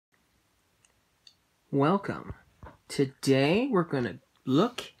Welcome. Today we're going to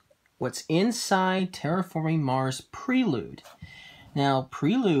look what's inside Terraforming Mars Prelude. Now,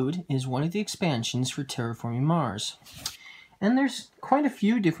 Prelude is one of the expansions for Terraforming Mars. And there's quite a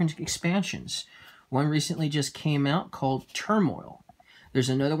few different expansions. One recently just came out called Turmoil. There's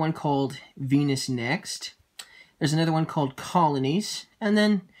another one called Venus Next. There's another one called Colonies. And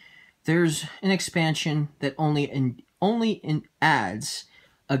then there's an expansion that only adds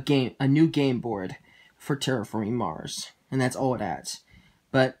a new game board for Terraforming Mars, and that's all it adds.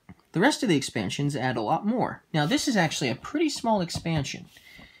 But the rest of the expansions add a lot more. Now, this is actually a pretty small expansion,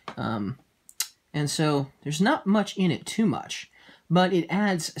 and so there's not much in it, too much, but it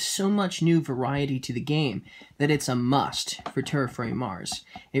adds so much new variety to the game that it's a must for Terraforming Mars.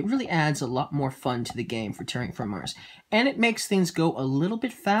 It really adds a lot more fun to the game for Terraforming Mars, and it makes things go a little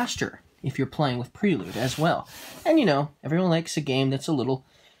bit faster if you're playing with Prelude as well. And you know, everyone likes a game that's a little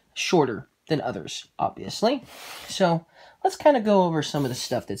shorter than others, obviously. So let's kind of go over some of the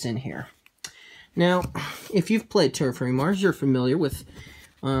stuff that's in here. Now, if you've played Terraforming Mars, you're familiar with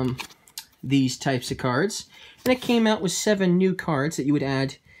these types of cards. And it came out with 7 new cards that you would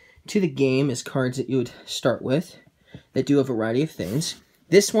add to the game as cards that you would start with that do a variety of things.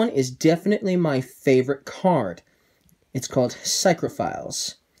 This one is definitely my favorite card. It's called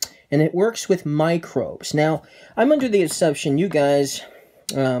Psychrophiles, and it works with microbes. Now, I'm under the assumption you guys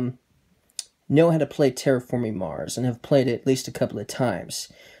know how to play Terraforming Mars and have played it at least a couple of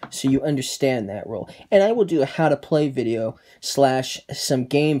times, so you understand that rule. And I will do a how to play video / some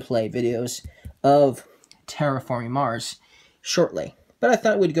gameplay videos of Terraforming Mars shortly. But I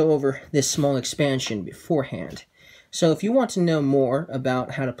thought we'd go over this small expansion beforehand. So if you want to know more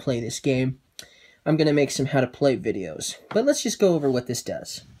about how to play this game, I'm going to make some how to play videos. But let's just go over what this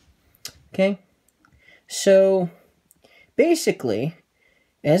does. Okay? So basically,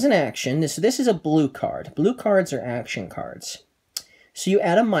 as an action, this is a blue card. Blue cards are action cards. So you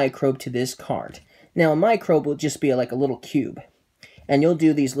add a microbe to this card. Now, a microbe will just be like a little cube. And you'll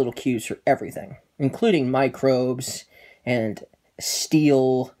do these little cubes for everything, including microbes and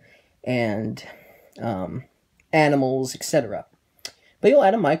steel and animals, etc. But you'll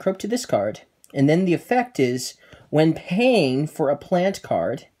add a microbe to this card. And then the effect is, when paying for a plant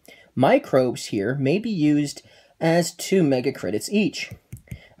card, microbes here may be used as 2 mega credits each.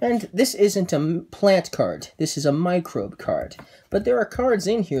 And this isn't a plant card, this is a microbe card. But there are cards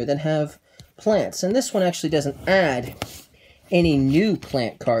in here that have plants, and this one actually doesn't add any new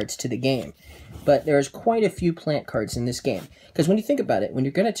plant cards to the game. But there's quite a few plant cards in this game. Because when you think about it, when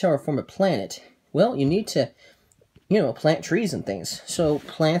you're going to terraform a planet, well, you need to, you know, plant trees and things. So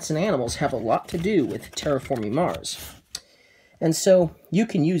plants and animals have a lot to do with Terraforming Mars. And so you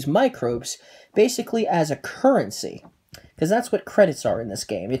can use microbes basically as a currency. Because that's what credits are in this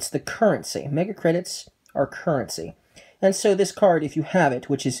game. It's the currency. Mega credits are currency. And so this card, if you have it,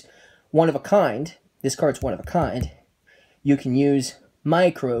 which is one of a kind, this card's one of a kind, you can use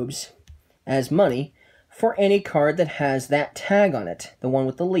microbes as money for any card that has that tag on it, the one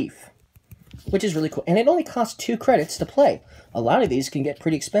with the leaf, which is really cool. And it only costs 2 credits to play. A lot of these can get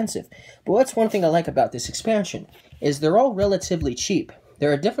pretty expensive. But what's one thing I like about this expansion is they're all relatively cheap.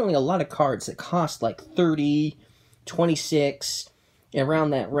 There are definitely a lot of cards that cost like 30, 26,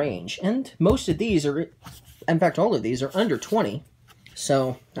 around that range. And most of these are, in fact, all of these are under 20.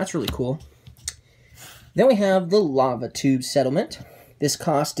 So that's really cool. Then we have the lava tube settlement. This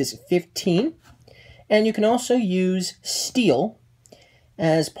cost is 15. And you can also use steel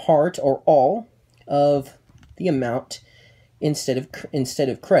as part or all of the amount instead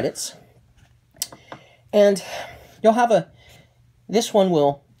of credits. And you'll have this one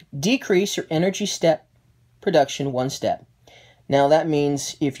will decrease your energy step production 1 step. Now that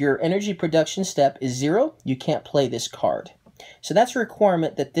means if your energy production step is 0, you can't play this card. So that's a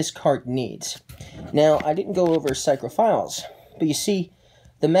requirement that this card needs. Now, I didn't go over Psychrophiles, but you see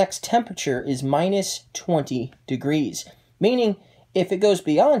the max temperature is minus 20 degrees, meaning if it goes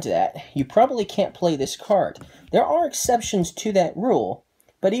beyond that, you probably can't play this card. There are exceptions to that rule,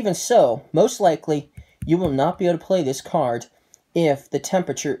 but even so, most likely you will not be able to play this card if the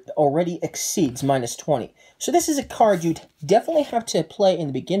temperature already exceeds minus 20. So this is a card you'd definitely have to play in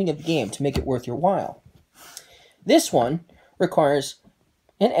the beginning of the game to make it worth your while. This one requires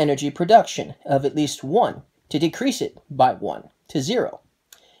an energy production of at least 1 to decrease it by 1 to 0.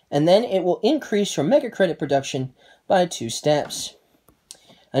 And then it will increase your mega credit production by 2 steps.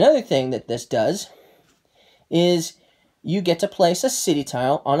 Another thing that this does is you get to place a city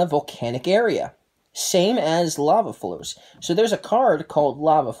tile on a volcanic area. Same as lava flows. So there's a card called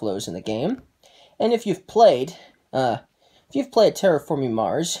lava flows in the game. And if you've played If you've played Terraforming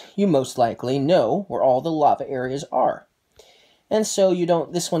Mars, you most likely know where all the lava areas are. And so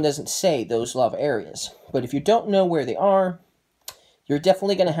this one doesn't say those lava areas. But if you don't know where they are, you're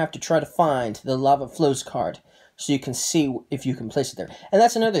definitely going to have to try to find the lava flows card so you can see if you can place it there. And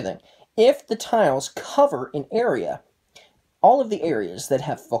that's another thing. If the tiles cover an area, all of the areas that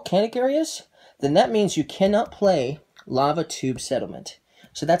have volcanic areas, then that means you cannot play Lava Tube Settlement.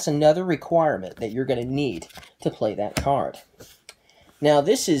 So that's another requirement that you're going to need to play that card. Now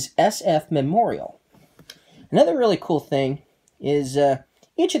this is SF Memorial. Another really cool thing is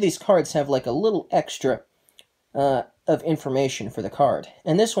each of these cards have like a little extra of information for the card.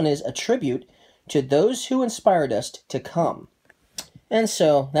 And this one is a tribute to those who inspired us to come. And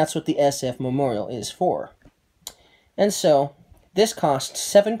so that's what the SF Memorial is for. And so this costs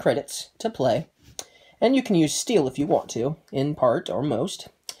 7 credits to play. And you can use steel if you want to, in part or most.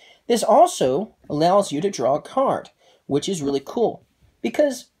 This also allows you to draw a card, which is really cool.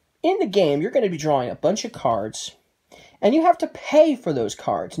 Because in the game, you're going to be drawing a bunch of cards, and you have to pay for those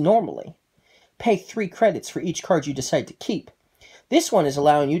cards normally. Pay 3 credits for each card you decide to keep. This one is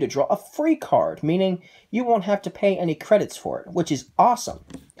allowing you to draw a free card, meaning you won't have to pay any credits for it, which is awesome.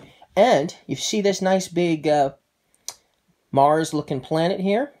 And you see this nice big Mars-looking planet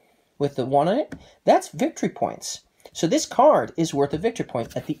here? With the 1 on it, that's victory points. So this card is worth a victory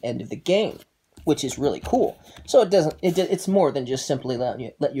point at the end of the game, which is really cool. So it's more than just simply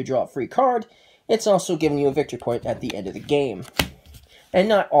let you draw a free card. It's also giving you a victory point at the end of the game. And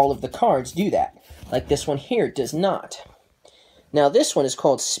not all of the cards do that. Like this one here does not. Now this one is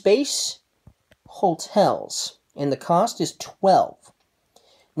called Space Hotels, and the cost is 12.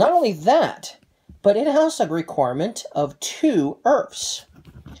 Not only that, but it has a requirement of 2 Earths.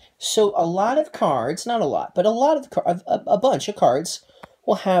 So a lot of cards, not a lot, but a bunch of cards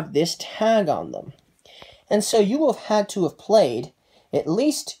will have this tag on them. And so you will have had to have played at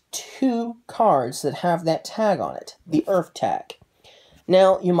least 2 cards that have that tag on it, the Earth tag.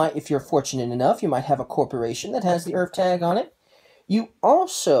 Now, you might, if you're fortunate enough, you might have a corporation that has the Earth tag on it. You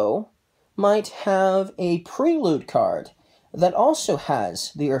also might have a prelude card that also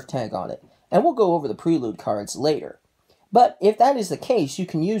has the Earth tag on it. And we'll go over the prelude cards later. But if that is the case, you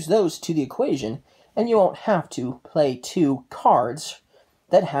can use those to the equation, and you won't have to play 2 cards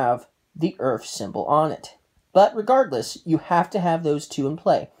that have the Earth symbol on it. But regardless, you have to have those 2 in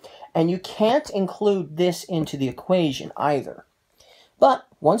play. And you can't include this into the equation either. But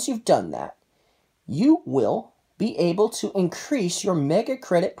once you've done that, you will be able to increase your mega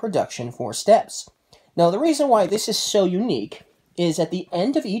credit production 4 steps. Now, the reason why this is so unique is at the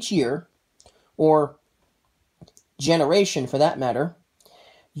end of each year, or generation for that matter,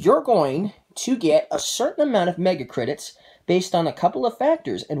 you're going to get a certain amount of mega credits based on a couple of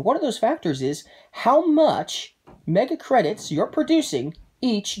factors. And one of those factors is how much mega credits you're producing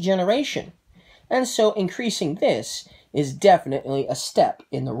each generation. And so increasing this is definitely a step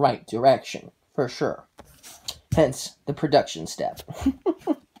in the right direction, for sure. Hence, the production step.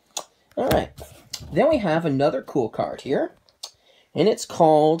 Alright, then we have another cool card here, and it's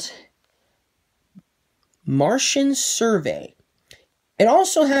called Martian Survey. It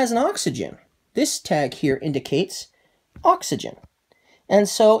also has an oxygen. This tag here indicates oxygen. And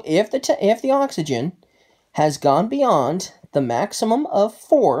so if the oxygen has gone beyond the maximum of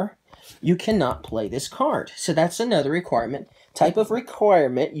 4, you cannot play this card. So that's another type of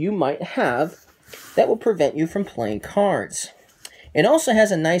requirement you might have that will prevent you from playing cards. It also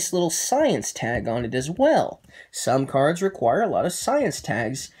has a nice little science tag on it as well. Some cards require a lot of science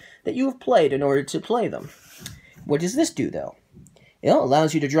tags that you have played in order to play them. What does this do, though? It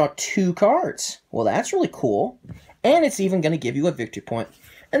allows you to draw 2 cards. Well, that's really cool. And it's even going to give you a victory point.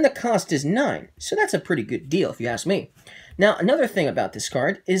 And the cost is 9. So that's a pretty good deal, if you ask me. Now, another thing about this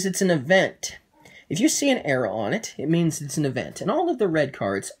card is it's an event. If you see an arrow on it, it means it's an event. And all of the red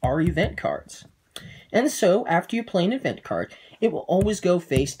cards are event cards. And so, after you play an event card, it will always go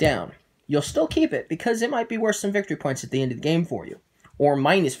face down. You'll still keep it because it might be worth some victory points at the end of the game for you. Or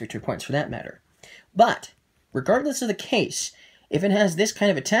minus victory points for that matter. But, regardless of the case, if it has this kind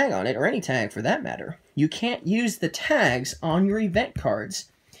of a tag on it, or any tag for that matter, you can't use the tags on your event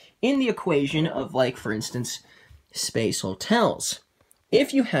cards in the equation of, like, for instance, Space Hotels.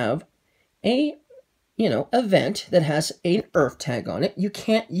 If you have a, event that has an Earth tag on it, you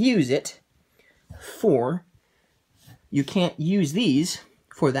can't use these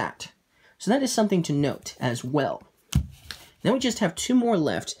for that. So that is something to note as well. Now we just have 2 more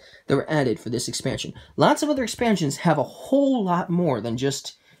left that were added for this expansion. Lots of other expansions have a whole lot more than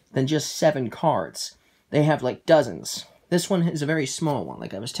just 7 cards. They have like dozens. This one is a very small one,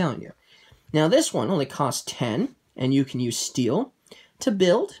 like I was telling you. Now this one only costs 10, and you can use steel to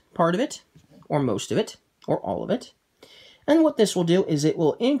build part of it, or most of it, or all of it. And what this will do is it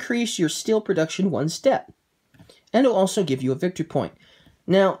will increase your steel production 1 step, and it'll also give you a victory point.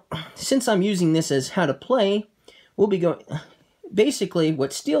 Now, since I'm using this as how to play, we'll be going... Basically,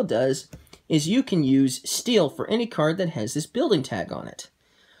 what steel does is you can use steel for any card that has this building tag on it,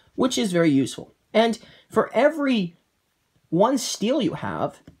 which is very useful. And for every 1 steel you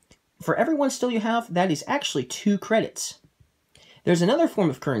have, that is actually 2 credits. There's another form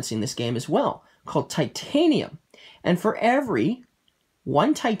of currency in this game as well, called titanium. And for every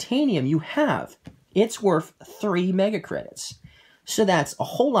 1 titanium you have, it's worth 3 mega credits. So that's a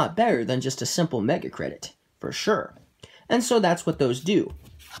whole lot better than just a simple mega credit, for sure. And so that's what those do.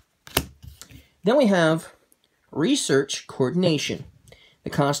 Then we have research coordination. The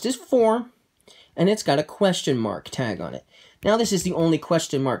cost is 4, and it's got a question mark tag on it. Now this is the only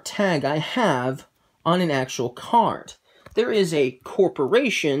question mark tag I have on an actual card. There is a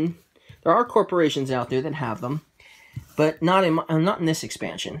corporation, there are corporations out there that have them, but not in this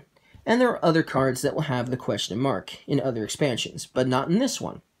expansion. And there are other cards that will have the question mark in other expansions, but not in this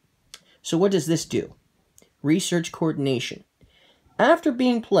one. So what does this do? Research coordination. After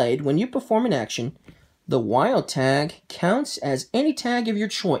being played, when you perform an action, the wild tag counts as any tag of your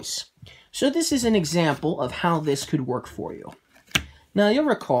choice. So this is an example of how this could work for you. Now you'll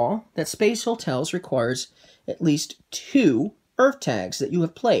recall that Space Hotels requires at least 2 Earth tags that you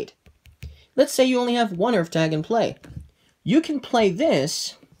have played. Let's say you only have 1 Earth tag in play. You can play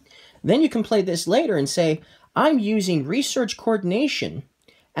this, then you can play this later and say, I'm using research coordination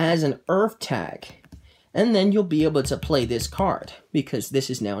as an Earth tag. And then you'll be able to play this card, because this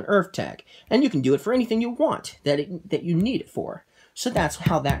is now an Earth tag. And you can do it for anything you want that you need it for. So that's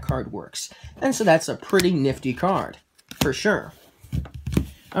how that card works. And so that's a pretty nifty card, for sure.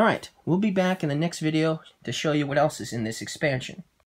 Alright, we'll be back in the next video to show you what else is in this expansion.